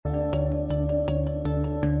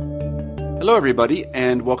Hello, everybody,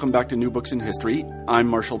 and welcome back to New Books in History. I'm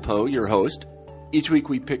Marshall Poe, your host. Each week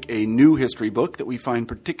we pick a new history book that we find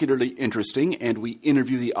particularly interesting, and we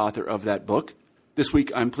interview the author of that book. This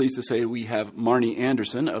week, I'm pleased to say we have Marnie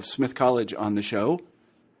Anderson of Smith College on the show,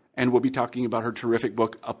 and we'll be talking about her terrific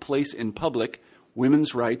book, A Place in Public,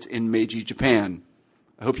 Women's Rights in Meiji, Japan.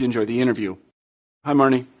 I hope you enjoy the interview. Hi,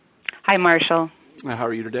 Marnie. Hi, Marshall. How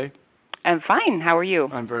are you today? I'm fine. How are you?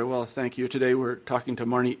 I'm very well, thank you. Today we're talking to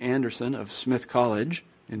Marnie Anderson of Smith College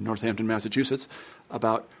in Northampton, Massachusetts,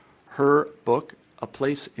 about her book, A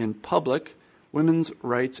Place in Public, Women's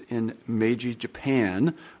Rights in Meiji,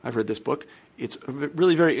 Japan. I've read this book. It's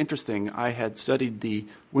really very interesting. I had studied the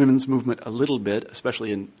women's movement a little bit,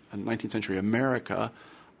 especially in 19th century America.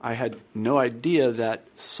 I had no idea that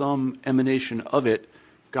some emanation of it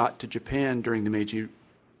got to Japan during the Meiji,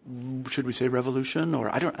 should we say revolution? Or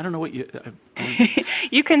I don't know what you...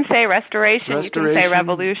 You can say restoration. You can say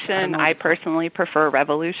revolution. I personally prefer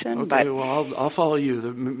revolution. Okay, well, I'll follow you,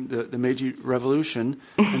 the Meiji Revolution.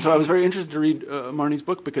 And so I was very interested to read Marnie's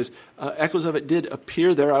book because echoes of it did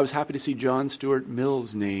appear there. I was happy to see John Stuart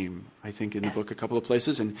Mill's name, I think, in the book a couple of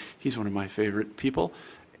places, and he's one of my favorite people.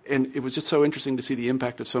 And it was just so interesting to see the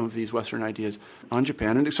impact of some of these Western ideas on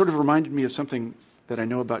Japan. And it sort of reminded me of something that I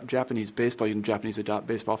know about Japanese baseball. You know, Japanese adopt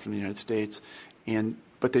baseball from the United States,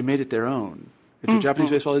 but they made it their own. Japanese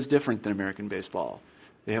baseball is different than American baseball.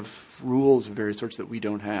 They have rules of various sorts that we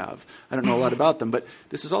don't have. I don't know a lot about them, but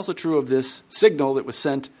this is also true of this signal that was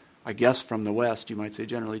sent, I guess, from the West, you might say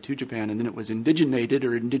generally, to Japan, and then it was indiginated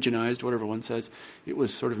or indigenized, whatever one says. It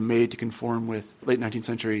was sort of made to conform with late 19th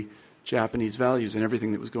century Japanese values and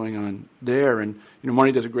everything that was going on there. And, you know,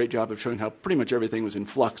 Marnie does a great job of showing how pretty much everything was in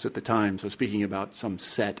flux at the time. So speaking about some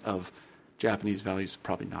set of Japanese values is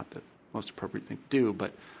probably not the most appropriate thing to do.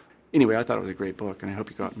 But anyway, I thought it was a great book, and I hope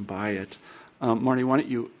you go out and buy it. Marnie, why don't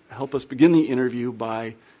you help us begin the interview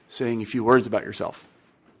by saying a few words about yourself?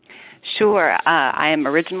 Sure. I am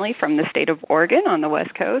originally from the state of Oregon on the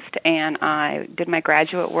West Coast, and I did my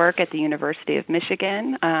graduate work at the University of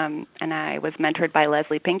Michigan, and I was mentored by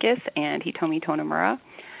Leslie Pincus and Hitomi Tonomura.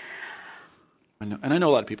 I know a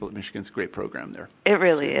lot of people at Michigan. It's a great program there. It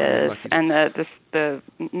really is. And the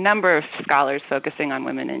number of scholars focusing on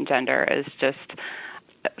women and gender is just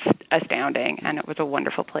astounding, and it was a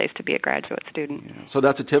wonderful place to be a graduate student. Yeah. So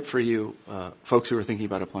that's a tip for you folks who are thinking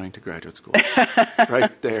about applying to graduate school,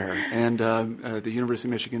 right there. And the University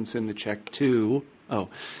of Michigan's in the check too. So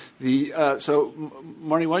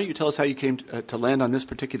Marnie, why don't you tell us how you came to land on this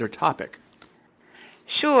particular topic?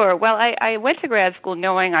 Sure. Well, I went to grad school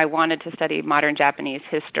knowing I wanted to study modern Japanese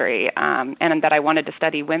history and that I wanted to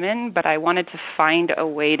study women, but I wanted to find a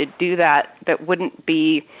way to do that wouldn't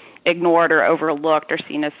be ignored or overlooked or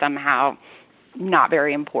seen as somehow not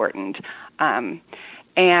very important.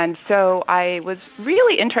 And so I was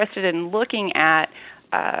really interested in looking at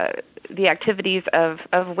the activities of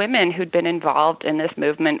women who'd been involved in this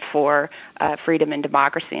movement for freedom and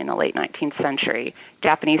democracy in the late 19th century.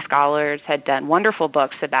 Japanese scholars had done wonderful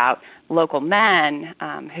books about local men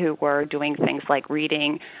who were doing things like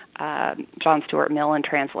reading John Stuart Mill in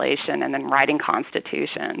translation and then writing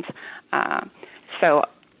constitutions. So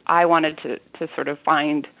I wanted to sort of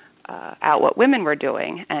find out what women were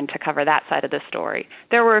doing and to cover that side of the story.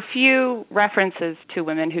 There were a few references to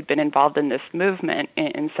women who'd been involved in this movement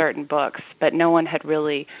in certain books, but no one had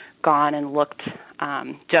really gone and looked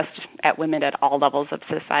just at women at all levels of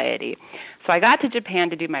society. So I got to Japan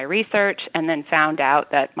to do my research and then found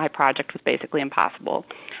out that my project was basically impossible,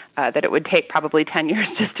 that it would take probably 10 years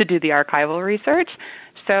just to do the archival research.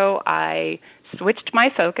 So I switched my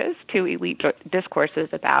focus to elite discourses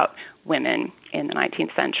about women in the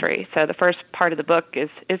 19th century. So the first part of the book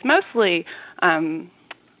is mostly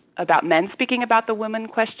about men speaking about the women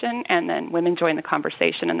question, and then women join the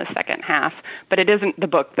conversation in the second half. But it isn't the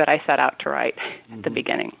book that I set out to write at the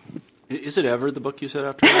beginning. Is it ever the book you set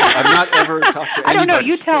out to write? I've not ever talked to anybody. I don't know.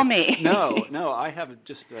 You tell me. No. I have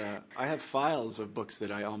I have files of books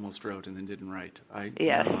that I almost wrote and then didn't write.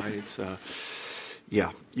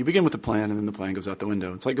 Yeah, you begin with a plan, and then the plan goes out the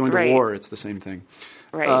window. It's like going to war. It's the same thing.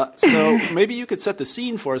 Right. So maybe you could set the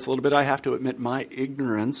scene for us a little bit. I have to admit my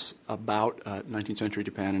ignorance about 19th century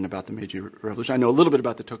Japan and about the Meiji Revolution. I know a little bit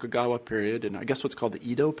about the Tokugawa period, and I guess what's called the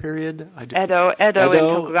Edo period. Edo and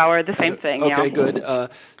Tokugawa are the same thing. Okay, yeah. Good.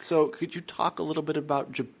 So could you talk a little bit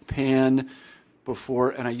about Japan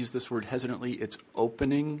before, and I use this word hesitantly, its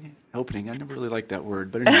opening? I never really liked that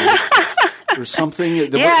word, but anyway. There's something.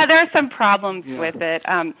 There are some problems with it.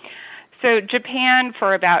 So Japan,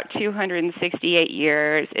 for about 268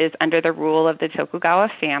 years, is under the rule of the Tokugawa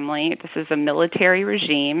family. This is a military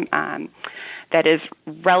regime. that is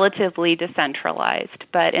relatively decentralized.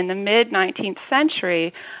 But in the mid-19th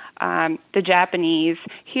century, the Japanese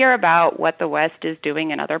hear about what the West is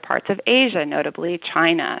doing in other parts of Asia, notably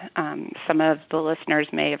China. Some of the listeners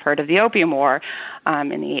may have heard of the Opium War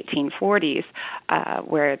in the 1840s,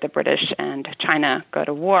 where the British and China go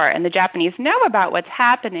to war. And the Japanese know about what's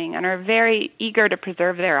happening and are very eager to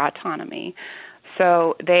preserve their autonomy.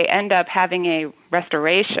 So they end up having a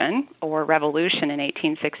restoration or revolution in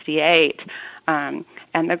 1868. And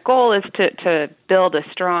the goal is to build a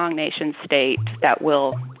strong nation state that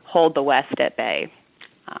will hold the West at bay.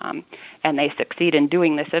 And they succeed in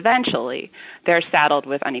doing this eventually. They're saddled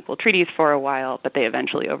with unequal treaties for a while, but they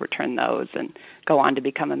eventually overturn those and go on to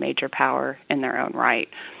become a major power in their own right.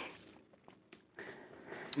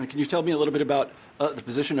 Can you tell me a little bit about the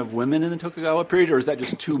position of women in the Tokugawa period, or is that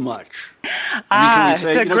just too much? It's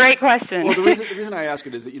a great question. Well, the reason I ask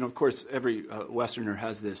it is that, of course, every Westerner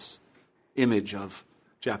has this image of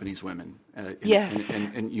Japanese women,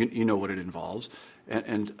 and you know what it involves,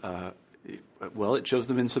 and it shows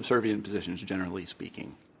them in subservient positions, generally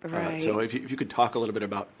speaking. Right. So if you could talk a little bit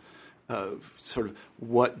about sort of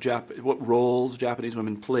what roles Japanese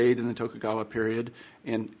women played in the Tokugawa period,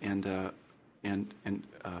 and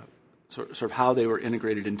sort of how they were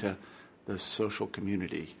integrated into the social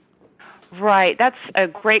community. Right. That's a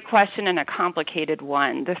great question and a complicated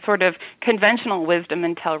one. The sort of conventional wisdom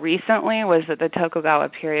until recently was that the Tokugawa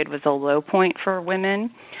period was a low point for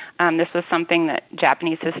women. This was something that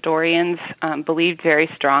Japanese historians believed very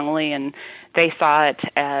strongly, and they saw it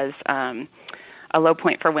as a low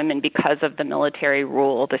point for women because of the military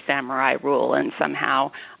rule, the samurai rule, and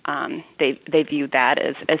somehow they viewed that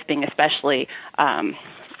as being especially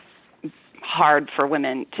hard for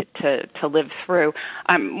women to live through.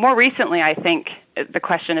 More recently, I think the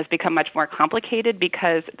question has become much more complicated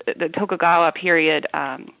because the Tokugawa period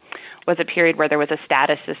was a period where there was a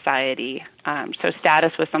status society. So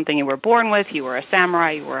status was something you were born with. You were a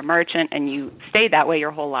samurai, you were a merchant, and you stayed that way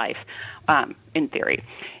your whole life, in theory,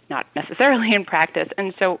 not necessarily in practice.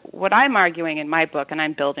 And so what I'm arguing in my book, and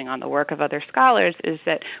I'm building on the work of other scholars, is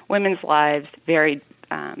that women's lives varied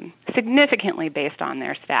significantly based on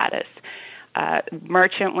their status.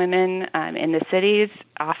 Merchant women in the cities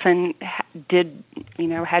often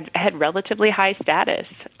had relatively high status.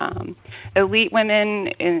 Elite women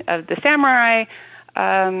of the samurai,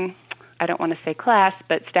 I don't want to say class,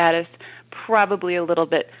 but status, probably a little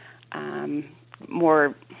bit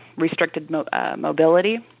more restricted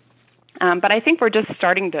mobility. But I think we're just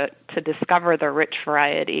starting to discover the rich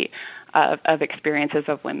variety of experiences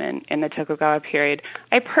of women in the Tokugawa period.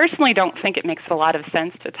 I personally don't think it makes a lot of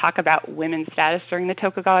sense to talk about women's status during the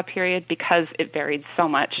Tokugawa period because it varied so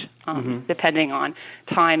much depending on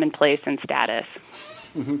time and place and status.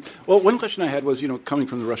 Mm-hmm. Well, one question I had was, coming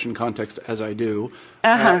from the Russian context, as I do,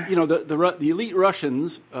 the elite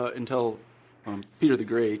Russians until Peter the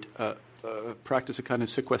Great practiced a kind of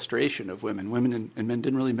sequestration of women. Women and men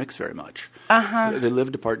didn't really mix very much. They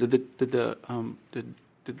lived apart. Did the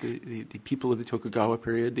people of the Tokugawa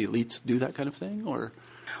period, the elites, do that kind of thing, or?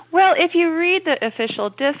 Well, if you read the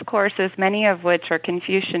official discourses, many of which are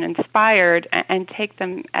Confucian-inspired, and take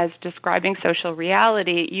them as describing social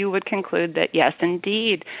reality, you would conclude that, yes,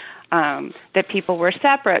 indeed, that people were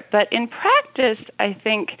separate. But in practice, I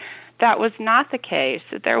think that was not the case.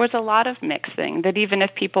 There was a lot of mixing, that even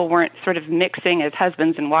if people weren't sort of mixing as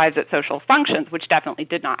husbands and wives at social functions, which definitely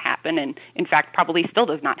did not happen, and in fact probably still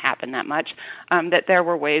does not happen that much, that there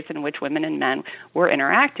were ways in which women and men were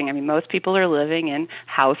interacting. I mean, most people are living in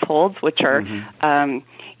households, which are,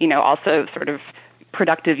 also sort of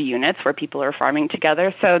productive units where people are farming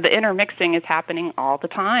together. So the intermixing is happening all the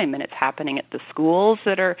time, and it's happening at the schools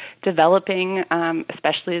that are developing,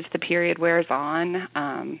 especially as the period wears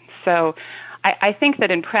on. So I think that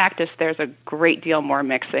in practice there's a great deal more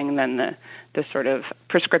mixing than the sort of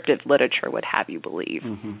prescriptive literature would have you believe.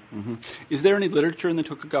 Mm-hmm, mm-hmm. Is there any literature in the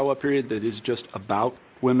Tokugawa period that is just about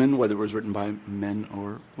women, whether it was written by men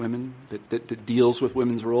or women, that deals with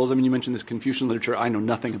women's roles? I mean, you mentioned this Confucian literature. I know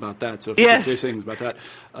nothing about that, so if you could say things about that,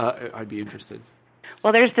 I'd be interested.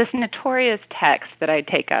 Well, there's this notorious text that I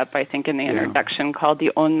take up, I think, in the introduction called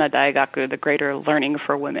the Onna Daigaku, the Greater Learning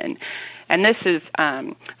for Women. And this is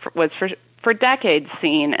was for decades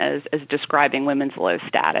seen as describing women's low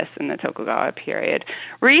status in the Tokugawa period.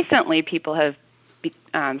 Recently, people have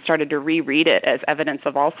started to reread it as evidence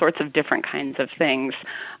of all sorts of different kinds of things.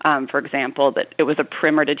 For example, that it was a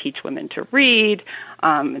primer to teach women to read,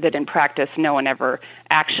 that in practice no one ever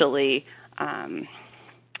actually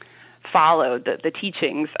followed the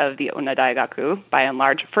teachings of the Onna Daigaku, by and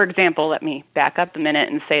large. For example, let me back up a minute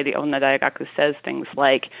and say the Onna Daigaku says things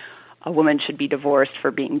like, a woman should be divorced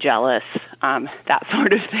for being jealous, that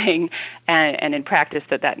sort of thing, and in practice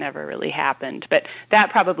that never really happened. But that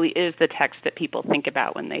probably is the text that people think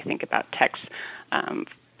about when they think about texts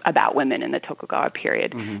about women in the Tokugawa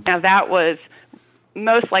period. Mm-hmm. Now, that was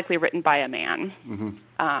most likely written by a man,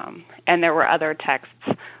 and there were other texts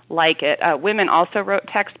like it. Women also wrote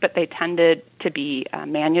texts, but they tended to be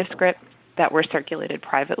manuscripts that were circulated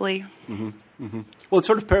privately. Mm-hmm. Mm-hmm. Well, it's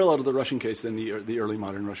sort of parallel to the Russian case than the early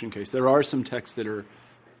modern Russian case. There are some texts that are,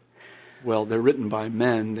 well, they're written by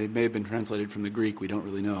men. They may have been translated from the Greek. We don't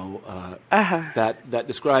really know. That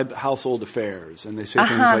describe household affairs, and they say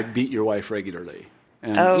things like "beat your wife regularly,"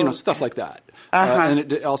 and stuff like that.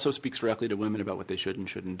 And it also speaks directly to women about what they should and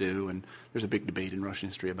shouldn't do. And there's a big debate in Russian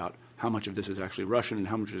history about how much of this is actually Russian and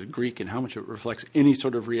how much is Greek and how much it reflects any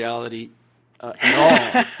sort of reality at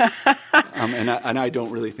all. And I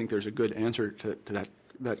don't really think there's a good answer to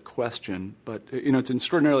that question. But it's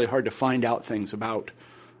extraordinarily hard to find out things about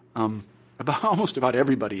almost about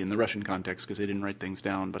everybody in the Russian context because they didn't write things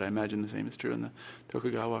down. But I imagine the same is true in the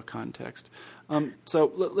Tokugawa context.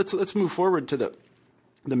 So let's move forward to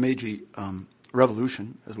the Meiji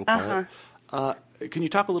Revolution, as we'll call it. Can you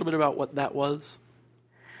talk a little bit about what that was?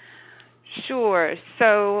 Sure.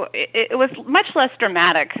 So it was much less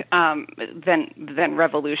dramatic than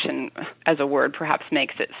revolution as a word perhaps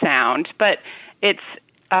makes it sound, but it's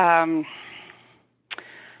trying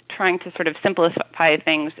to sort of simplify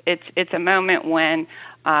things. It's a moment when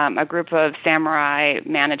a group of samurai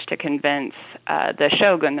managed to convince the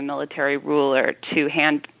shogun, the military ruler, to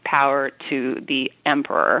hand power to the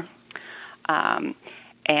emperor,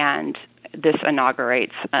 and this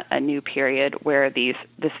inaugurates a new period where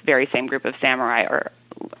this very same group of samurai are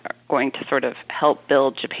going to sort of help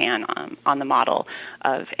build Japan on the model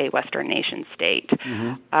of a Western nation state.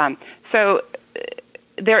 Mm-hmm. So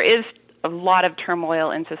there is a lot of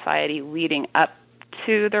turmoil in society leading up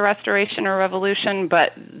to the Restoration or Revolution,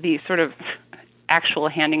 but the sort of actual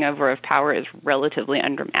handing over of power is relatively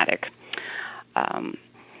undramatic.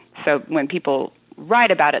 So when people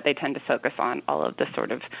write about it, they tend to focus on all of the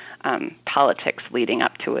sort of politics leading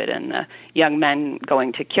up to it and the young men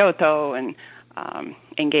going to Kyoto and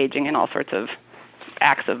engaging in all sorts of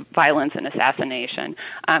acts of violence and assassination.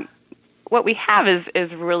 What we have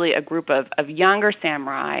is really a group of younger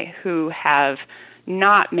samurai who have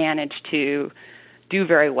not managed to do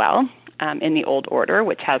very well in the old order,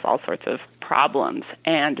 which has all sorts of problems.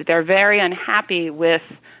 And they're very unhappy with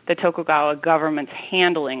the Tokugawa government's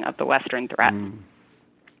handling of the Western threat. Mm.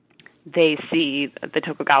 They see the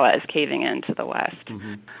Tokugawa as caving into the West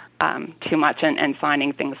too much and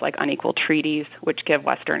signing things like unequal treaties, which give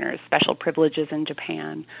Westerners special privileges in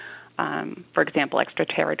Japan. For example,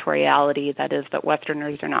 extraterritoriality, that is, that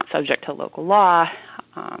Westerners are not subject to local law.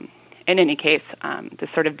 In any case, this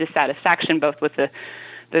sort of dissatisfaction both with the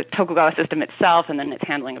Tokugawa system itself and then its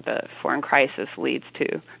handling of the foreign crisis leads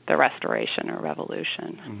to the Restoration or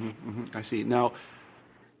Revolution. Mm-hmm, mm-hmm. I see. Now,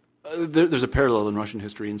 there's a parallel in Russian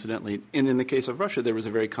history, incidentally. And in the case of Russia, there was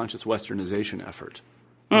a very conscious Westernization effort.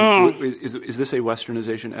 Is this a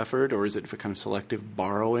Westernization effort, or is it for kind of selective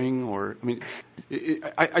borrowing? Or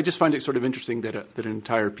I just find it sort of interesting that an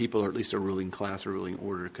entire people, or at least a ruling class or ruling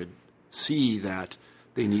order, could see that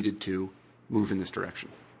they needed to move in this direction.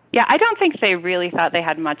 Yeah, I don't think they really thought they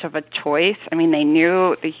had much of a choice. I mean, they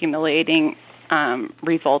knew the humiliating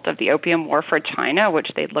result of the Opium War for China,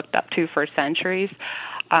 which they'd looked up to for centuries.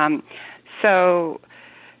 So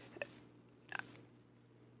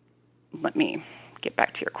let me get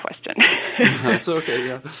back to your question. That's okay,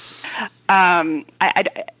 yeah.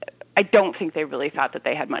 I don't think they really thought that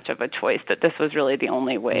they had much of a choice, that this was really the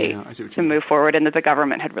only way to move forward, and that the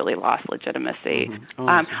government had really lost legitimacy.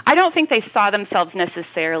 Mm-hmm. I don't think they saw themselves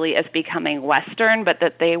necessarily as becoming Western, but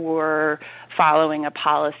that they were following a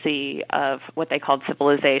policy of what they called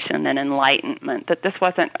civilization and enlightenment, that this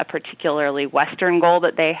wasn't a particularly Western goal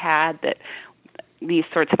that they had, that these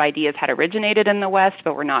sorts of ideas had originated in the West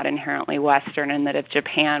but were not inherently Western, and that if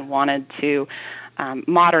Japan wanted to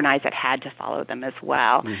modernize, it had to follow them as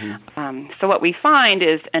well. Mm-hmm. So what we find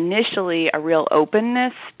is initially a real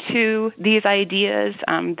openness to these ideas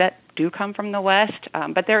that do come from the West,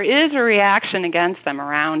 but there is a reaction against them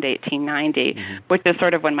around 1890, which is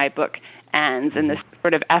sort of when my book ends, in this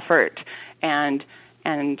sort of effort and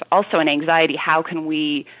also an anxiety, how can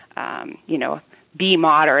we, be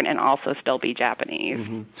modern and also still be Japanese?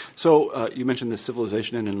 Mm-hmm. So you mentioned the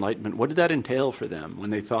civilization and enlightenment. What did that entail for them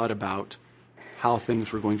when they thought about how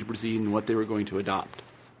things were going to proceed and what they were going to adopt?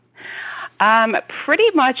 Pretty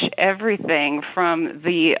much everything from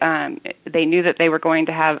they knew that they were going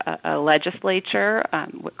to have a legislature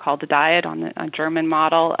called the Diet on a German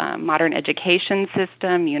model, modern education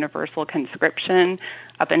system, universal conscription.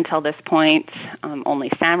 Up until this point,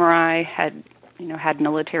 only samurai had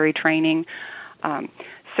military training.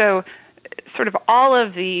 So sort of all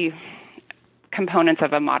of the components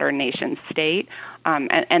of a modern nation state,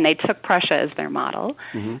 and they took Prussia as their model,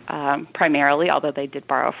 primarily, although they did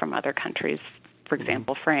borrow from other countries, for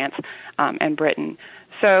example, France and Britain.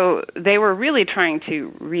 So they were really trying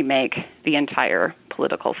to remake the entire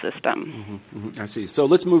political system. I see. So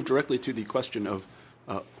let's move directly to the question of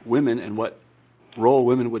women and what role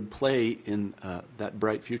women would play in that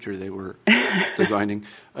bright future they were designing.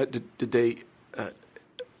 Did they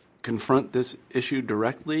confront this issue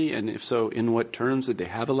directly? And if so, in what terms? Did they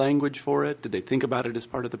have a language for it? Did they think about it as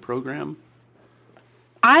part of the program?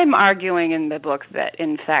 I'm arguing in the book that,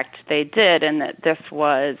 in fact, they did, and that this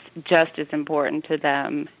was just as important to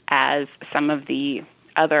them as some of the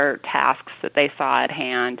other tasks that they saw at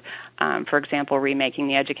hand, for example, remaking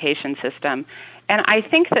the education system. And I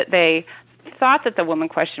think that they thought that the woman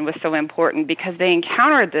question was so important because they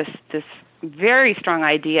encountered this very strong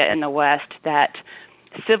idea in the West that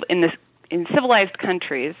in civilized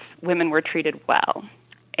countries, women were treated well.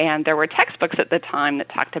 And there were textbooks at the time that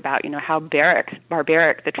talked about, how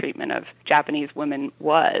barbaric the treatment of Japanese women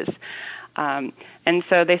was. And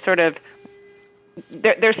so they sort of,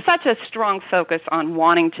 there's such a strong focus on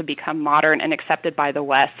wanting to become modern and accepted by the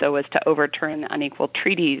West so as to overturn the unequal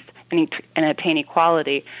treaties and attain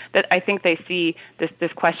equality, that I think they see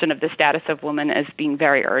this question of the status of women as being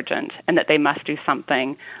very urgent, and that they must do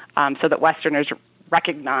something so that Westerners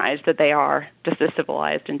recognize that they are just as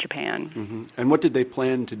civilized in Japan. And what did they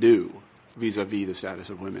plan to do vis-a-vis the status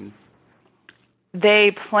of women?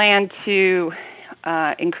 They planned to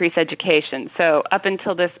increase education. So up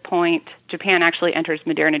until this point, Japan actually enters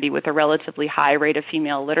modernity with a relatively high rate of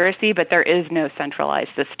female literacy, but there is no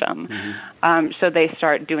centralized system. So they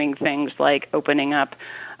start doing things like opening up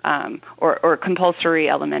or compulsory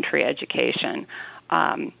elementary education.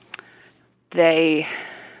 They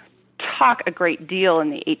talk a great deal in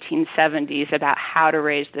the 1870s about how to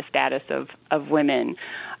raise the status of women.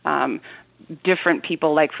 Different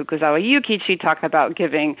people like Fukuzawa Yukichi talk about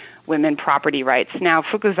giving women property rights. Now,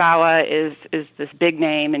 Fukuzawa is this big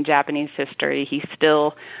name in Japanese history. He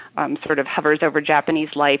still sort of hovers over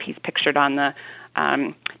Japanese life. He's pictured on the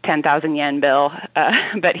 10,000 yen bill,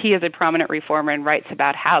 but he is a prominent reformer and writes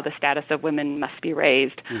about how the status of women must be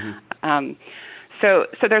raised. So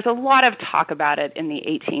there's a lot of talk about it in the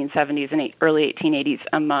 1870s and early 1880s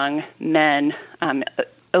among men,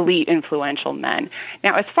 elite, influential men.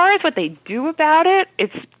 Now, as far as what they do about it,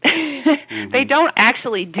 it's they don't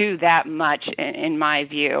actually do that much, in my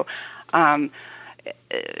view, other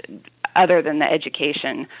than the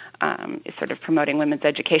education, sort of promoting women's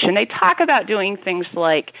education. They talk about doing things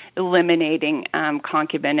like eliminating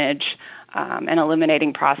concubinage and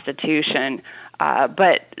eliminating prostitution,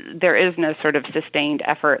 but there is no sort of sustained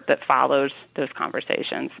effort that follows those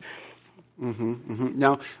conversations.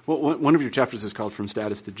 Now, one of your chapters is called From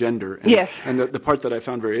Status to Gender. And, yes. And the part that I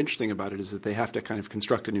found very interesting about it is that they have to kind of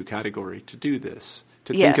construct a new category to do this,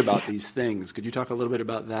 to think about these things. Could you talk a little bit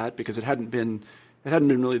about that? Because it hadn't been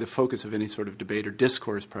really the focus of any sort of debate or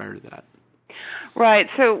discourse prior to that. Right.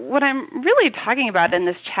 So what I'm really talking about in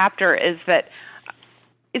this chapter is that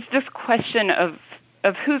it's this question of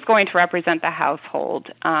who's going to represent the household.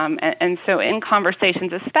 And so in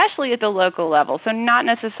conversations, especially at the local level, so not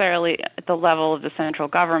necessarily at the level of the central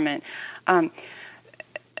government,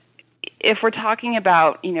 if we're talking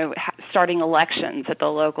about, starting elections at the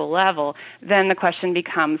local level, then the question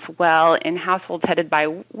becomes, well, in households headed by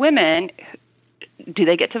women, do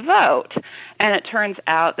they get to vote? And it turns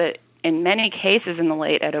out that in many cases in the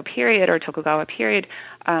late Edo period or Tokugawa period,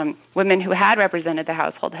 women who had represented the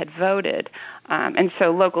household had voted. And so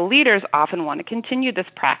local leaders often want to continue this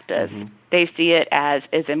practice. They see it as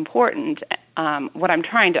important. What I'm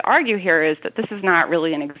trying to argue here is that this is not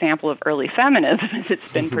really an example of early feminism as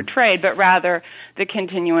it's been portrayed, but rather the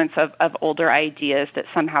continuance of older ideas that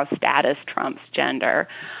somehow status trumps gender.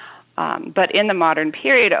 But in the modern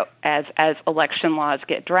period, as election laws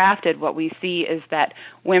get drafted, what we see is that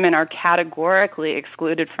women are categorically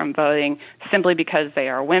excluded from voting simply because they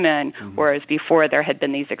are women, whereas before there had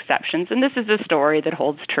been these exceptions. And this is a story that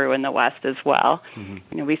holds true in the West as well.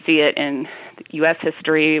 We see it in U.S.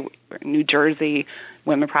 history. New Jersey,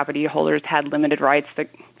 women property holders had limited rights that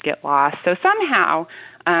get lost. So somehow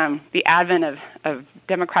the advent of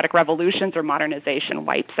democratic revolutions or modernization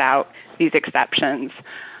wipes out these exceptions.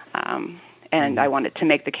 And I wanted to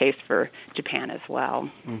make the case for Japan as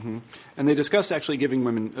well. Mm-hmm. And they discussed actually giving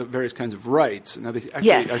women various kinds of rights. Now, they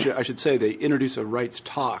actually, yes. I should say, they introduced a rights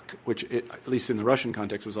talk, which, at least in the Russian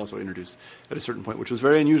context, was also introduced at a certain point, which was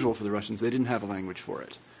very unusual for the Russians. They didn't have a language for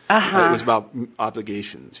it. It was about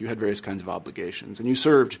obligations. You had various kinds of obligations, and you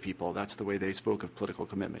served people. That's the way they spoke of political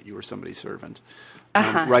commitment. You were somebody's servant.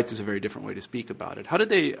 Rights is a very different way to speak about it. How did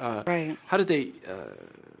they?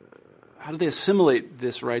 How did they assimilate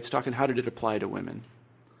this rights talk, and how did it apply to women?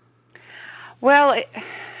 Well,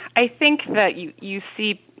 I think that you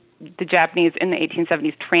see the Japanese in the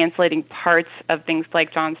 1870s translating parts of things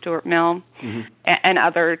like John Stuart Mill and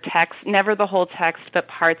other texts, never the whole text, but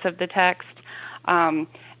parts of the text, and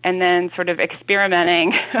then sort of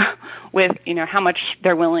experimenting with how much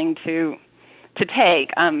they're willing to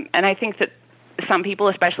take. And I think that some people,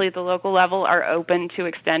 especially at the local level, are open to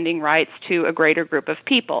extending rights to a greater group of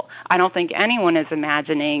people. I don't think anyone is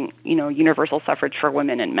imagining, universal suffrage for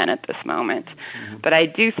women and men at this moment. But I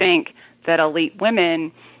do think that elite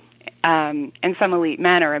women and some elite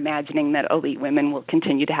men are imagining that elite women will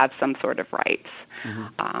continue to have some sort of rights.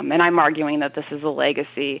 And I'm arguing that this is a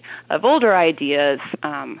legacy of older ideas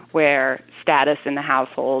where status in the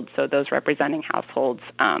household, so those representing households,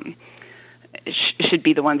 should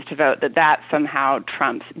be the ones to vote, that somehow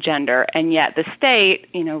trumps gender. And yet the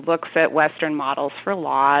state, looks at Western models for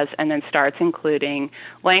laws and then starts including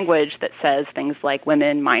language that says things like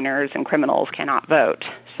women, minors, and criminals cannot vote.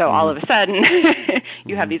 So all of a sudden,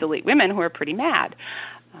 you have these elite women who are pretty mad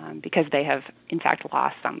because they have, in fact,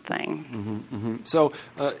 lost something. So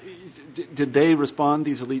did they respond,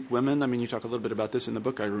 these elite women? I mean, you talk a little bit about this in the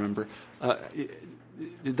book, I remember.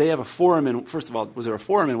 Did they have a forum? First of all, was there a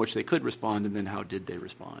forum in which they could respond, and then how did they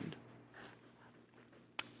respond?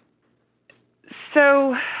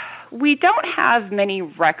 So we don't have many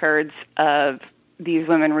records of these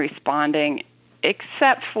women responding,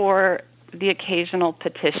 except for the occasional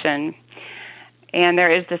petition. And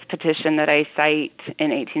there is this petition that I cite in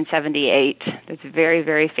 1878 that's very,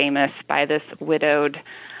 very famous by this widowed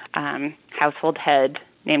household head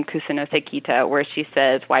named Kusano Sekita, where she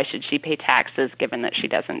says, why should she pay taxes given that she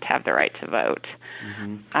doesn't have the right to vote?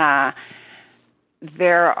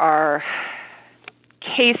 There are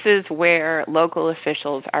cases where local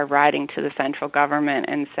officials are writing to the central government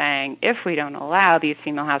and saying, if we don't allow these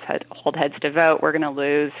female household heads to vote, we're going to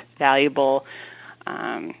lose valuable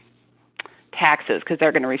taxes because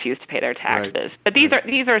they're going to refuse to pay their taxes. Right. But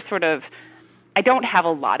these are sort of, I don't have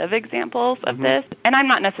a lot of examples of this, and I'm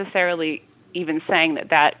not necessarily even saying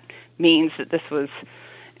that means that this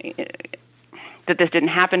didn't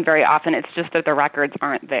happen very often. It's just that the records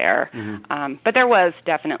aren't there. But there was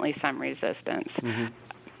definitely some resistance.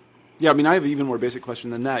 Yeah, I mean, I have an even more basic question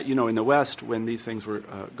than that. In the West, when these things were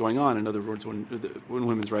going on, in other words, when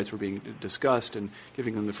women's rights were being discussed and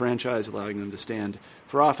giving them the franchise, allowing them to stand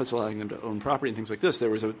for office, allowing them to own property and things like this, there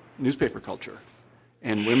was a newspaper culture.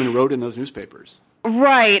 And women wrote in those newspapers.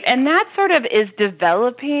 Right, and that sort of is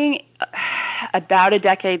developing about a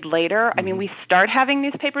decade later. I mean, we start having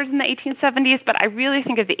newspapers in the 1870s, but I really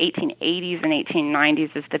think of the 1880s and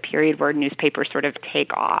 1890s as the period where newspapers sort of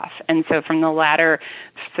take off. And so from the latter,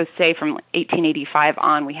 so say from 1885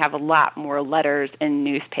 on, we have a lot more letters in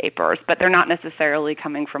newspapers, but they're not necessarily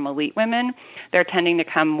coming from elite women. They're tending to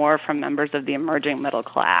come more from members of the emerging middle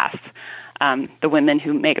class, the women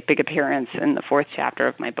who make a big appearance in the fourth chapter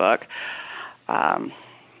of my book.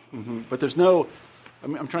 But there's no,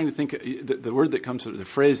 I'm trying to think, the word that comes to, the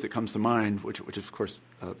phrase that comes to mind, which is, of course,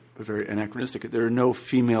 very anachronistic, there are no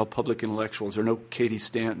female public intellectuals, there are no Katie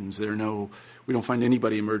Stantons, we don't find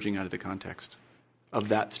anybody emerging out of the context of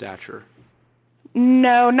that stature.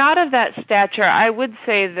 No, not of that stature. I would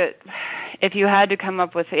say that if you had to come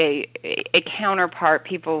up with a counterpart,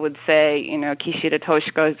 people would say, Kishida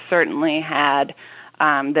Toshiko certainly had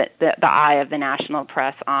the eye of the national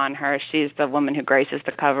press on her. She's the woman who graces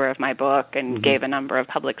the cover of my book and gave a number of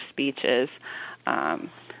public speeches. Well,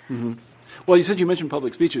 you mentioned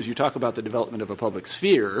public speeches. You talk about the development of a public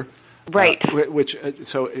sphere. Right.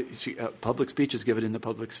 Public speeches given in the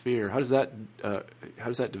public sphere. How does that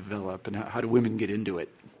develop, and how do women get into it?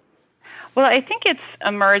 Well, I think it's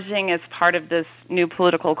emerging as part of this new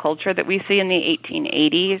political culture that we see in the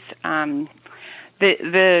 1880s.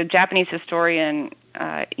 The Japanese historian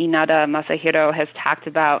Inada Masahiro has talked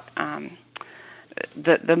about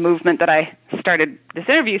the movement that I started this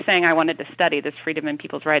interview saying I wanted to study, this freedom and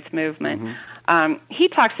people's rights movement. He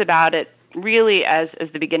talks about it really as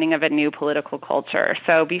the beginning of a new political culture.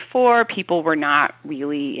 So before, people were not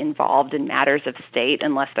really involved in matters of state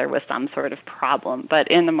unless there was some sort of problem. But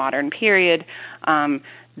in the modern period,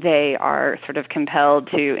 they are sort of compelled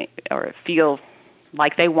to or feel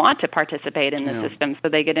like they want to participate in the system, so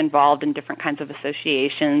they get involved in different kinds of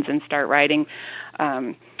associations and start writing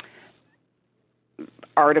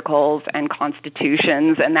articles and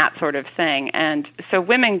constitutions and that sort of thing. And so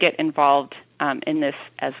women get involved in this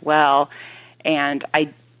as well. And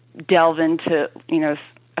I delve into,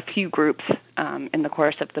 a few groups in the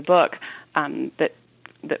course of the book that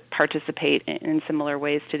participate in similar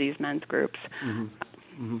ways to these men's groups. Mm-hmm.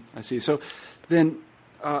 Mm-hmm. I see. So then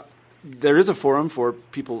there is a forum for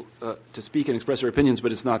people to speak and express their opinions,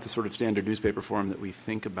 but it's not the sort of standard newspaper forum that we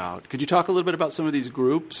think about. Could you talk a little bit about some of these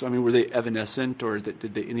groups? I mean, were they evanescent, or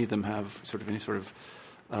did any of them have any sort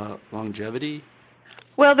of longevity?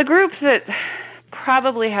 Well, the group that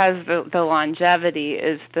probably has the longevity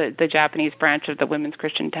is the Japanese branch of the Women's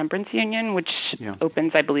Christian Temperance Union, which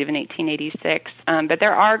opens, I believe, in 1886. But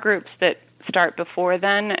there are groups that start before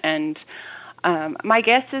then, and my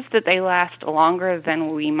guess is that they last longer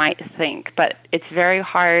than we might think, but it's very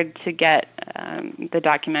hard to get the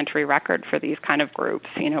documentary record for these kind of groups.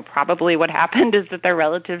 Probably what happened is that their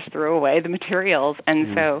relatives threw away the materials,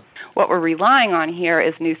 and so what we're relying on here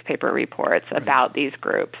is newspaper reports about these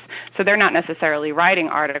groups. So they're not necessarily writing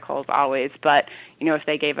articles always, but, if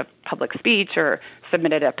they gave a public speech or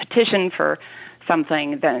submitted a petition for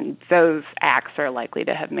something, then those acts are likely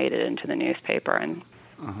to have made it into the newspaper. And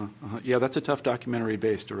yeah, that's a tough documentary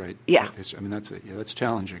base to write. Yeah. I mean, that's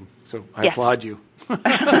challenging. So I applaud you.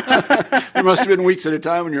 There must have been weeks at a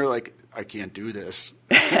time when you're like, I can't do this.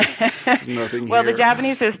 There's nothing well, here. The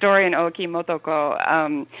Japanese historian Oki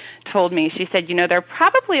Motoko told me, she said, there are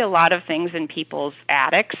probably a lot of things in people's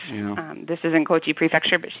attics. This is in Kochi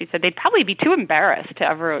Prefecture, but she said they'd probably be too embarrassed to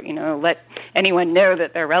ever, let anyone know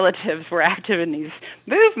that their relatives were active in these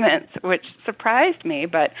movements, which surprised me,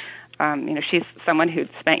 but she's someone who'd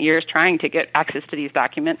spent years trying to get access to these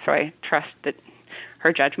documents, so I trust that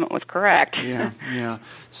her judgment was correct. Yeah.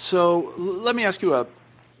 So let me ask you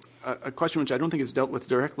a question which I don't think is dealt with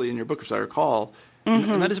directly in your book, as I recall,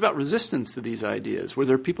 and that is about resistance to these ideas. Were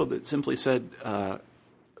there people that simply said,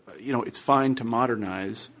 it's fine to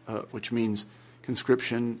modernize, which means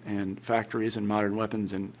conscription and factories and modern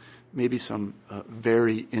weapons and maybe some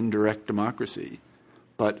very indirect democracy,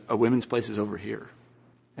 but a women's place is over here?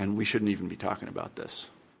 And we shouldn't even be talking about this.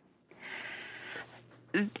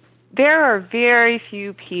 There are very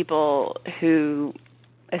few people who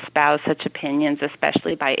espouse such opinions,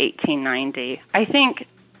 especially by 1890. I think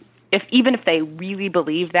even if they really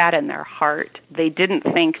believed that in their heart, they didn't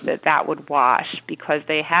think that would wash, because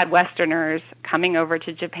they had Westerners coming over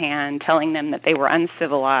to Japan telling them that they were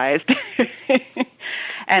uncivilized.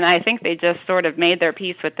 And I think they just sort of made their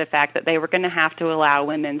peace with the fact that they were going to have to allow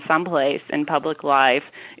women someplace in public life,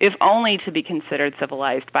 if only to be considered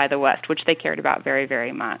civilized by the West, which they cared about very,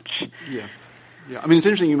 very much. Yeah. I mean, it's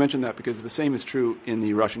interesting you mentioned that, because the same is true in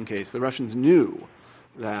the Russian case. The Russians knew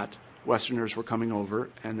that Westerners were coming over,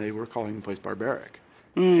 and they were calling the place barbaric.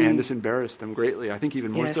 And this embarrassed them greatly, I think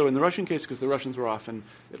even more so in the Russian case, because the Russians were often,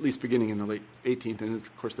 at least beginning in the late 18th and,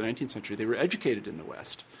 of course, the 19th century, they were educated in the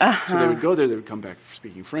West. So they would go there, they would come back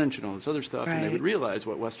speaking French and all this other stuff, and they would realize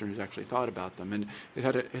what Westerners actually thought about them. And it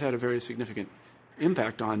had a very significant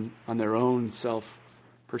impact on their own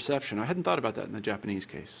self-perception. I hadn't thought about that in the Japanese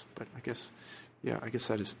case, but I guess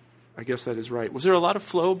that is right. Was there a lot of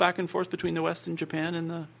flow back and forth between the West and Japan in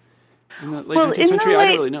the late 19th century? I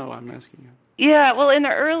don't really know. I'm asking you. Yeah, well, in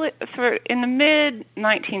the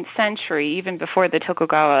mid-19th century, even before the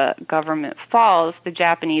Tokugawa government falls, the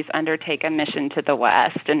Japanese undertake a mission to the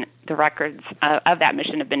West, and the records of that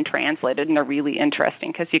mission have been translated, and they're really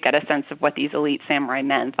interesting because you get a sense of what these elite samurai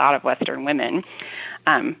men thought of Western women.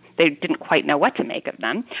 They didn't quite know what to make of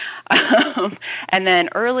them. And then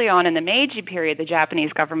early on in the Meiji period, the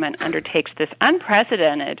Japanese government undertakes this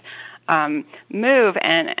unprecedented move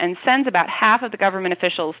and sends about half of the government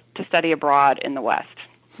officials to study abroad in the West.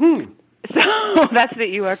 So that's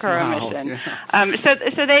the Iwakura mission. Yeah. So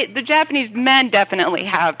the Japanese men definitely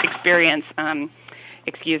have experience,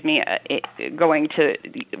 going to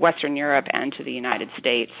Western Europe and to the United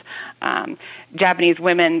States. Japanese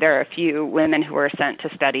women, there are a few women who are sent to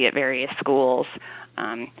study at various schools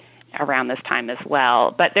around this time as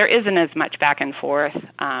well. But there isn't as much back and forth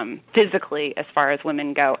physically as far as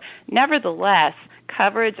women go. Nevertheless,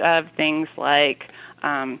 coverage of things like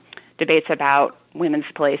debates about women's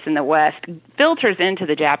place in the West filters into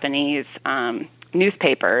the Japanese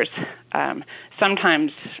newspapers,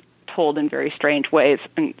 sometimes told in very strange ways.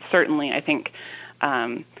 And certainly, I think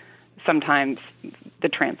sometimes the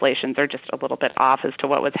translations are just a little bit off as to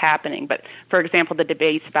what was happening. But, for example, the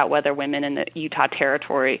debates about whether women in the Utah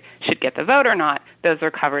Territory should get the vote or not, those are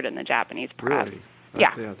covered in the Japanese press. Really?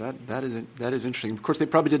 Yeah. That is interesting. Of course, they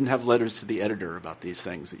probably didn't have letters to the editor about these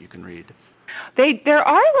things that you can read. There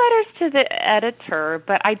are letters to the editor,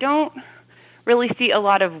 but I don't really see a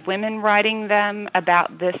lot of women writing them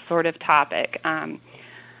about this sort of topic.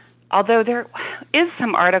 Although there is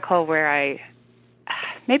some article where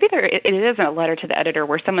maybe it isn't a letter to the editor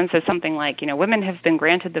where someone says something like, women have been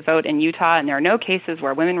granted the vote in Utah, and there are no cases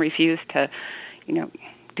where women refuse to,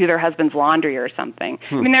 do their husband's laundry or something.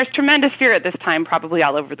 I mean, there's tremendous fear at this time, probably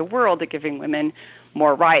all over the world, that giving women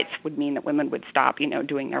more rights would mean that women would stop,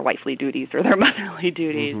 doing their wifely duties or their motherly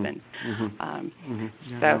duties.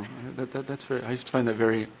 That's very. I find that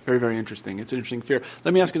very, very, very interesting. It's an interesting fear.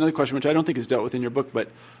 Let me ask another question, which I don't think is dealt with in your book, but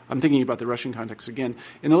I'm thinking about the Russian context again.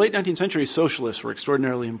 In the late 19th century, socialists were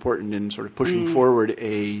extraordinarily important in sort of pushing forward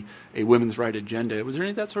a women's right agenda. Was there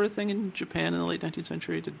any of that sort of thing in Japan in the late 19th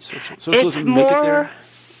century? Did socialism make it there?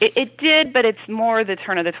 It did, but it's more the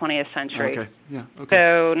turn of the 20th century. Okay. Yeah. Okay.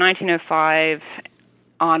 So 1905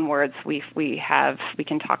 onwards, we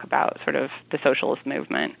can talk about sort of the socialist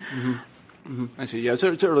movement. I see. Yeah,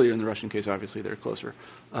 so it's earlier in the Russian case. Obviously, they're closer.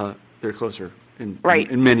 They're closer in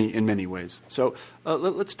many ways. So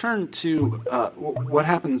let's turn to what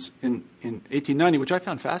happens in 1890, which I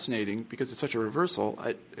found fascinating because it's such a reversal.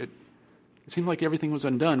 It seemed like everything was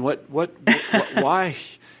undone. Why?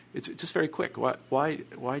 It's just very quick. Why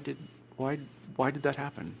did that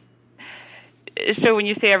happen? So when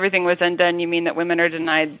you say everything was undone, you mean that women are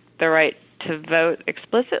denied the right to vote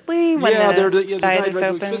explicitly? They're denied right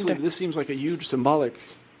to explicitly. But this seems like a huge symbolic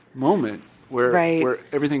moment where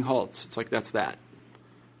everything halts. It's like that's that.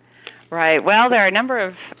 Right. Well, there are a number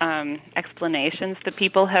of explanations that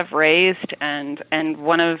people have raised, and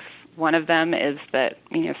one of them is that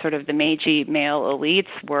sort of the Meiji male elites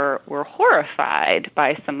were horrified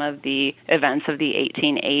by some of the events of the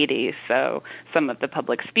 1880s. So some of the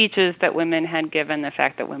public speeches that women had given, the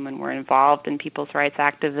fact that women were involved in people's rights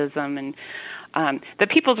activism, and the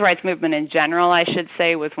people's rights movement in general, I should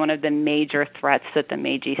say, was one of the major threats that the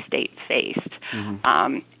Meiji state faced,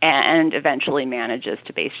 and eventually manages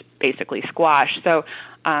to basically squash. So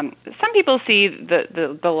some people see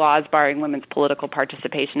the laws barring women's political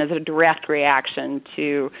participation as a direct reaction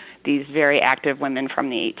to these very active women from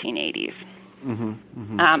the 1880s.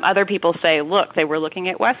 Other people say, look, they were looking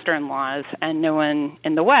at Western laws, and no women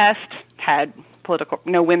in the West had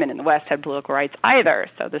political rights either.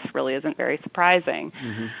 So this really isn't very surprising.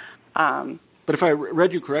 But if I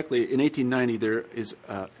read you correctly, in 1890 there is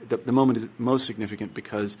the moment is most significant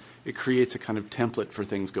because it creates a kind of template for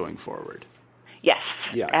things going forward. Yes,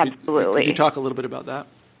 yeah, absolutely. Could you talk a little bit about that?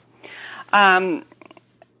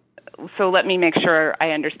 So let me make sure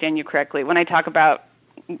I understand you correctly. When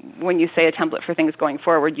you say a template for things going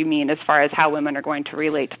forward, you mean as far as how women are going to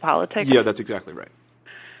relate to politics? Yeah, that's exactly right.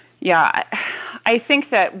 Yeah, I think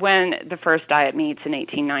that when the first Diet meets in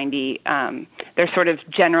 1890, there's sort of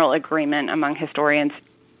general agreement among historians,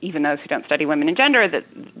 even those who don't study women and gender,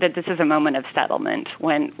 that this is a moment of settlement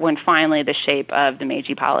when finally the shape of the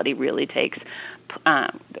Meiji polity really takes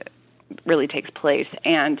place.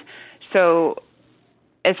 And so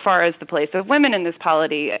as far as the place of women in this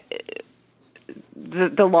polity,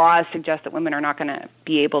 the laws suggest that women are not going to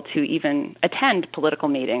be able to even attend political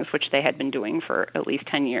meetings, which they had been doing for at least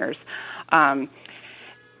 10 years.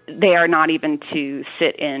 They are not even to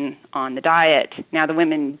sit in on the Diet. Now, the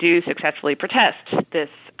women do successfully protest this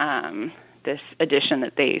addition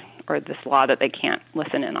this law that they can't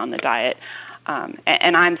listen in on the Diet.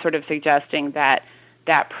 And I'm sort of suggesting that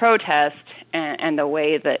protest and the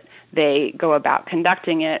way that they go about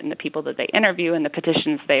conducting it and the people that they interview and the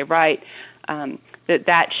petitions they write,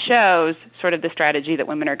 that shows sort of the strategy that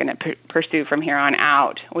women are going to pursue from here on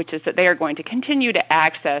out, which is that they are going to continue to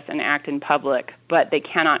access and act in public, but they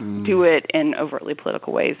cannot do it in overtly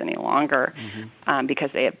political ways any longer because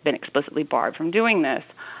they have been explicitly barred from doing this.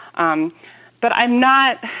 But I'm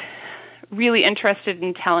not really interested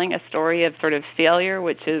in telling a story of sort of failure,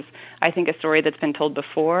 which is, I think, a story that's been told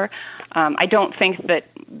before. I don't think that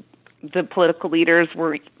the political leaders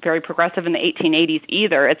were very progressive in the 1880s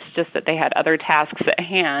either. It's just that they had other tasks at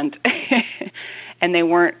hand, and they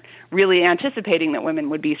weren't really anticipating that women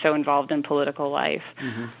would be so involved in political life.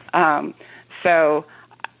 So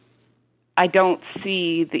I don't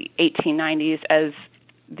see the 1890s as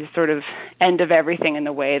the sort of end of everything in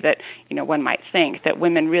the way that, one might think, that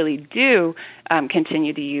women really do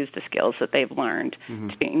continue to use the skills that they've learned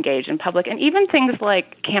to engage in public. And even things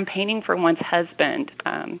like campaigning for one's husband.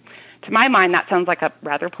 To my mind, that sounds like a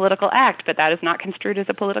rather political act, but that is not construed as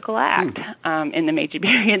a political act in the Meiji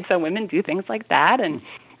period. So women do things like that and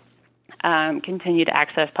continue to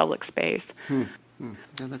access public space.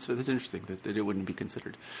 Yeah, that's interesting that it wouldn't be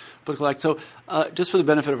considered political act. So just for the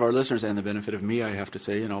benefit of our listeners and the benefit of me, I have to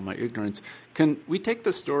say, in all my ignorance, can we take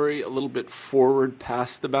the story a little bit forward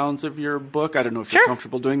past the bounds of your book? I don't know if you're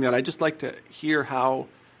comfortable doing that. I'd just like to hear how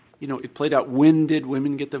it played out. When did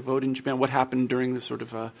women get the vote in Japan? What happened during the sort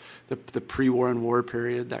of the pre-war and war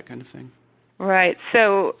period, that kind of thing? Right.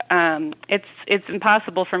 So it's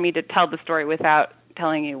impossible for me to tell the story without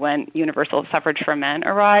telling you when universal suffrage for men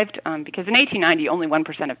arrived, because in 1890, only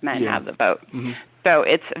 1% of men have the vote. So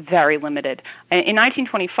it's very limited. In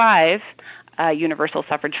 1925, universal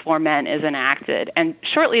suffrage for men is enacted, and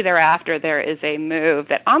shortly thereafter, there is a move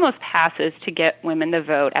that almost passes to get women to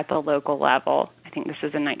vote at the local level. I think this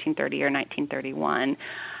is in 1930 or 1931.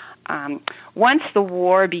 Once the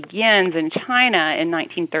war begins in China in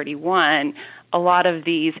 1931, a lot of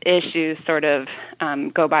these issues sort of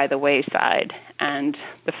go by the wayside, and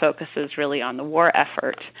the focus is really on the war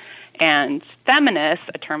effort. And feminists,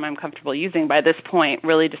 a term I'm comfortable using by this point,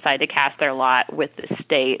 really decide to cast their lot with the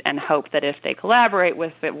state and hope that if they collaborate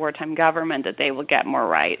with the wartime government that they will get more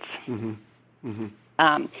rights.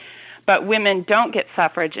 But women don't get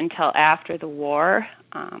suffrage until after the war.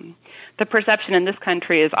 The perception in this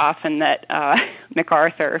country is often that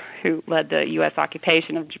MacArthur, who led the U.S.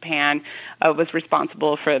 occupation of Japan, was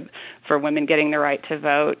responsible for women getting the right to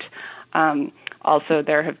vote. Also,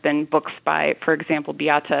 there have been books by, for example,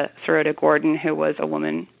 Beata Sirota Gordon, who was a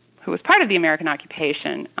woman who was part of the American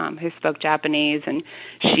occupation, who spoke Japanese, and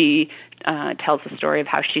she tells the story of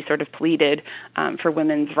how she sort of pleaded for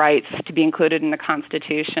women's rights to be included in the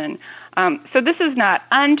Constitution. So this is not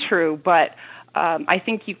untrue, but I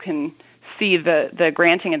think you can see the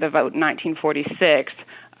granting of the vote in 1946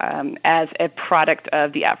 as a product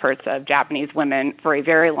of the efforts of Japanese women for a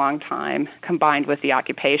very long time, combined with the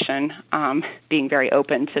occupation being very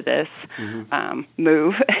open to this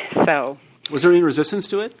move. So, was there any resistance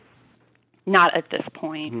to it? Not at this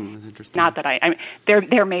point. That's interesting. Not that I mean,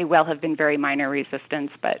 there may well have been very minor resistance,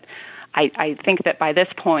 but I think that by this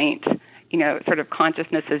point, sort of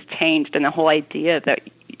consciousness has changed, and the whole idea that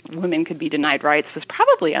women could be denied rights was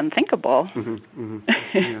probably unthinkable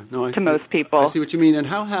Yeah. No, to most people. I see what you mean. And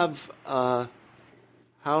how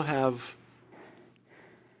have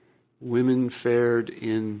women fared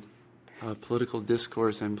in political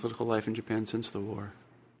discourse and political life in Japan since the war?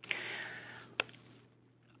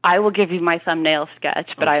 I will give you my thumbnail sketch,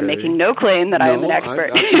 but I am making no claim that I am an expert.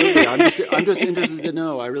 Absolutely. I'm just interested to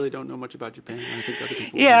know. I really don't know much about Japan. I think other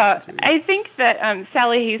people I think that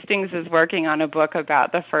Sally Hastings is working on a book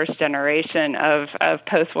about the first generation of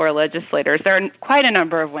post-war legislators. There are quite a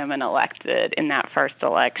number of women elected in that first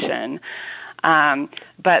election.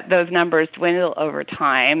 But those numbers dwindle over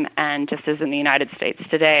time, and just as in the United States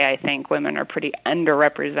today, I think women are pretty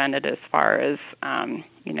underrepresented as far as,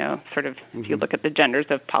 sort of, if you look at the genders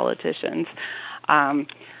of politicians.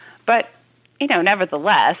 But,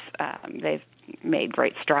 nevertheless, they've made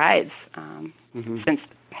great strides since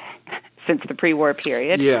the pre-war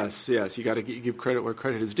period. Yes, you got to give credit where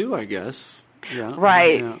credit is due, I guess. Yeah,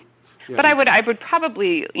 right. Yeah. Yeah, but I would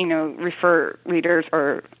probably, refer readers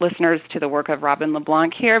or listeners to the work of Robin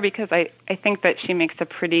LeBlanc here, because I think that she makes a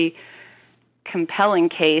pretty compelling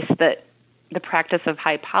case that the practice of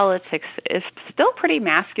high politics is still pretty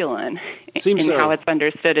masculine in how it's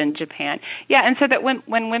understood in Japan. Yeah, and so that when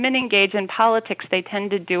women engage in politics, they tend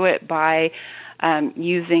to do it by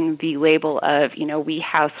using the label of, we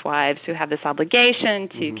housewives who have this obligation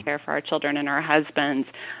to care for our children and our husbands.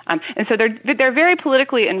 And so they're very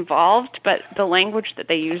politically involved, but the language that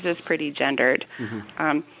they use is pretty gendered.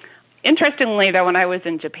 Interestingly, though, when I was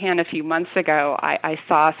in Japan a few months ago, I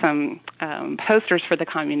saw some posters for the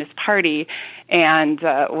Communist Party, and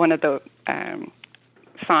one of the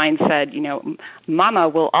sign said, Mama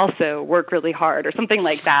will also work really hard, or something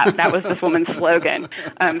like that. That was this woman's slogan.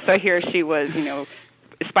 So here she was,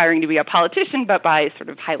 aspiring to be a politician, but by sort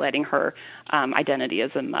of highlighting her identity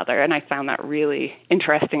as a mother, and I found that really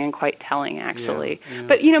interesting and quite telling, actually. Yeah.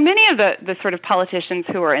 But, many of the sort of politicians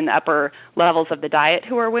who are in the upper levels of the Diet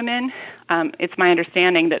who are women, it's my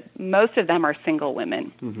understanding that most of them are single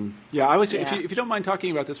women. Mm-hmm. Yeah, I would say, if you don't mind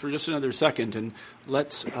talking about this for just another second, and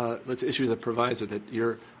let's issue the proviso that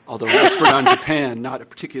you're, although an expert on Japan, not a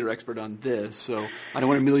particular expert on this, so I don't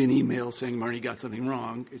want a million emails saying Marnie got something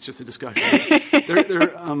wrong. It's just a discussion.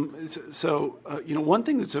 One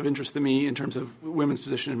thing that's of interest to me in terms of women's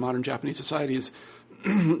position in modern Japanese society is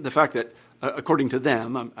the fact that, according to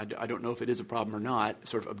them, I don't know if it is a problem or not,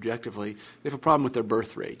 sort of objectively, they have a problem with their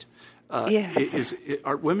birth rate.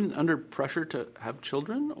 Are women under pressure to have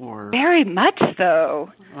children, or very much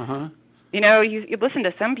so? Uh-huh. You listen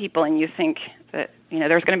to some people and you think that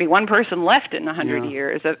there's going to be one person left in 100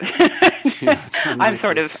 years. I'm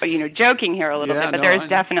sort of joking here a little bit, but there's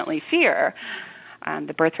definitely fear.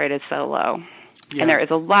 The birth rate is so low. Yeah. And there is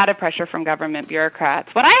a lot of pressure from government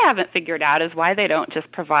bureaucrats. What I haven't figured out is why they don't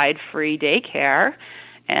just provide free daycare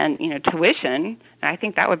and tuition. I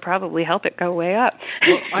think that would probably help it go way up.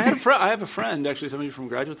 Well, I have a friend, actually, somebody from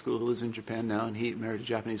graduate school who lives in Japan now, and he married a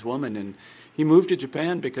Japanese woman, and he moved to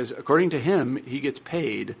Japan because, according to him, he gets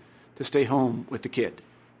paid to stay home with the kid.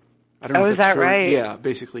 I don't know if that's true. Right? Yeah,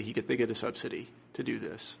 basically, they get a subsidy to do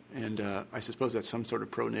this, and I suppose that's some sort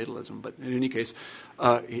of pronatalism. But in any case,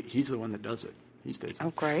 he's the one that does it. He stays home.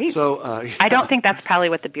 Oh, great! So I don't think that's probably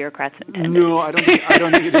what the bureaucrats intended. No, I don't think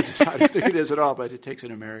it is. I don't think it is at all. But it takes an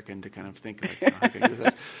American to kind of think like, how can I do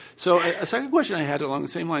this? So a second question I had along the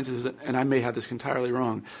same lines is, and I may have this entirely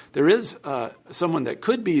wrong. There is someone that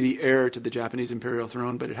could be the heir to the Japanese imperial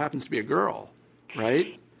throne, but it happens to be a girl,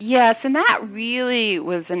 right? Yes, and that really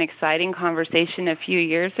was an exciting conversation a few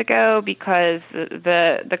years ago because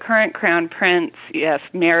the current crown prince,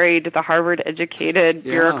 married the Harvard-educated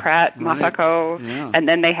bureaucrat Masako, and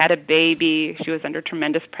then they had a baby. She was under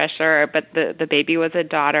tremendous pressure, but the baby was a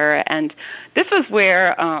daughter. And this was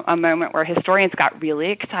where a moment where historians got really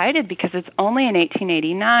excited because it's only in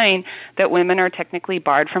 1889 that women are technically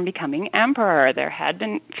barred from becoming emperor. There had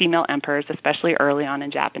been female emperors, especially early on in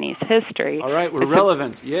Japanese history. All right, we're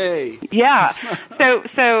relevant. Yay. Yeah. So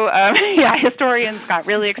historians got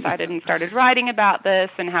really excited and started writing about this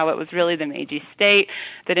and how it was really the Meiji state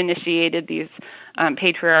that initiated these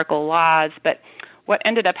patriarchal laws. But what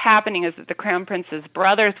ended up happening is that the crown prince's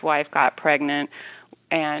brother's wife got pregnant,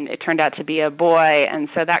 and it turned out to be a boy. And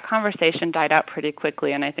so that conversation died out pretty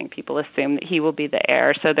quickly, and I think people assume that he will be the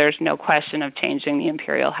heir. So there's no question of changing the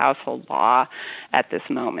imperial household law at this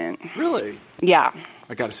moment. Really? Yeah.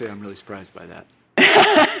 I got to say, I'm really surprised by that.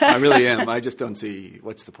 I really am. I just don't see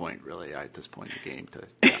what's the point, really, at this point in the game.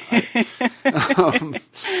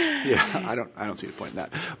 I don't see the point in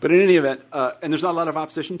that. But in any event, and there's not a lot of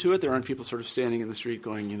opposition to it. There aren't people sort of standing in the street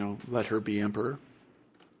going, let her be emperor.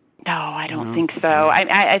 No, I don't think so.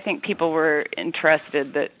 I think people were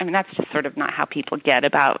interested that's just sort of not how people get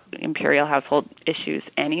about imperial household issues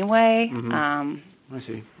anyway. Mm-hmm. I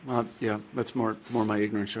see. Well, that's more my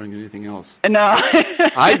ignorance showing than anything else. No.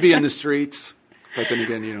 I'd be in the streets. But then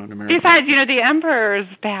again, in America. Besides, the emperor's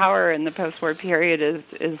power in the post-war period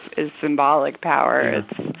is symbolic power.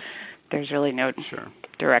 Yeah. There's really no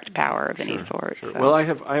direct power of any sort. Sure. So. Well, I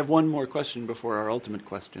have one more question before our ultimate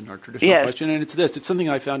question, our traditional question, and it's this. It's something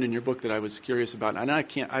I found in your book that I was curious about, and I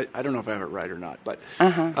don't know if I have it right or not, but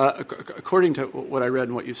according to what I read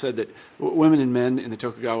and what you said, that women and men in the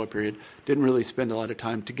Tokugawa period didn't really spend a lot of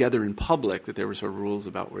time together in public, that there were sort of rules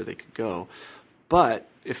about where they could go. But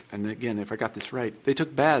if I got this right, they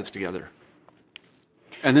took baths together,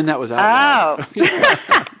 and then that was outlawed.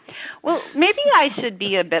 Oh. Well, maybe I should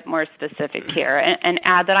be a bit more specific here and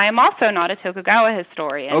add that I am also not a Tokugawa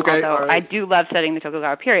historian, although I do love studying the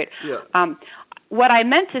Tokugawa period. Yeah. What I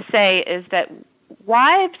meant to say is that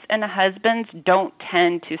wives and husbands don't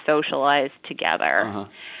tend to socialize together. Uh-huh.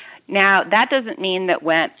 Now, that doesn't mean that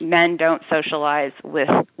when men don't socialize with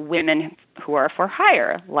women who are for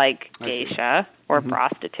hire, like geisha or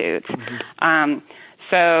prostitutes. Mm-hmm.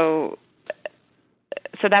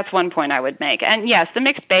 So that's one point I would make. And yes, the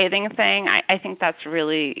mixed bathing thing, I think that's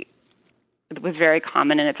really was very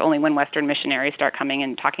common, and it's only when Western missionaries start coming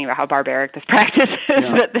and talking about how barbaric this practice is.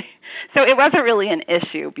 Yeah. So it wasn't really an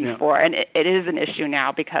issue before, and it is an issue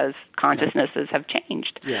now because consciousnesses have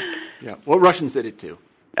changed. Yeah. Well, Russians did it too.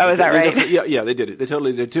 Oh, is that right? They did it. They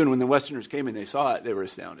totally did it too. And when the Westerners came in, they saw it, they were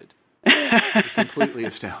astounded. Completely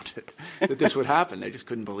astounded that this would happen. They just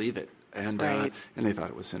couldn't believe it. And they thought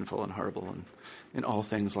it was sinful and horrible and all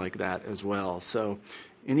things like that as well. So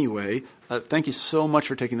anyway, thank you so much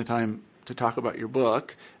for taking the time to talk about your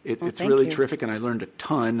book. It's really terrific, and I learned a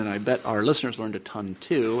ton, and I bet our listeners learned a ton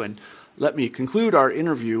too. And let me conclude our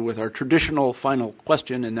interview with our traditional final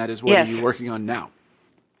question, and that is, what Yes. are you working on now?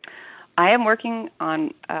 I am working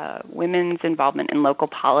on women's involvement in local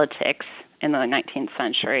politics in the 19th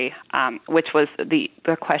century, which was the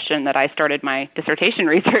question that I started my dissertation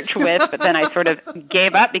research with, but then I sort of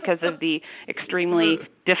gave up because of the extremely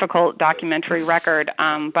difficult documentary record.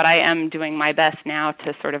 But I am doing my best now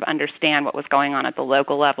to sort of understand what was going on at the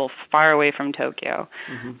local level, far away from Tokyo.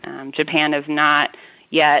 Mm-hmm. Japan is not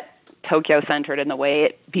yet Tokyo-centered in the way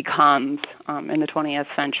it becomes in the 20th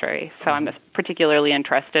century. So I'm particularly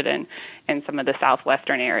interested in some of the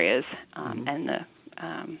southwestern areas and the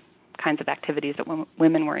kinds of activities that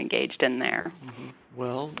women were engaged in there. Mm-hmm.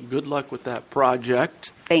 Well, good luck with that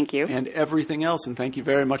project. Thank you. And everything else, and thank you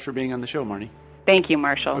very much for being on the show, Marnie. Thank you,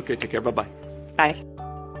 Marshall. Okay, take care. Bye-bye. Bye.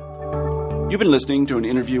 You've been listening to an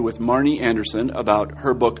interview with Marnie Anderson about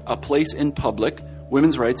her book, A Place in Public,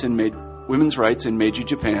 Women's Rights in Meiji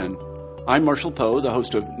Japan. I'm Marshall Poe, the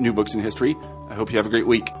host of New Books in History. I hope you have a great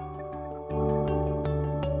week.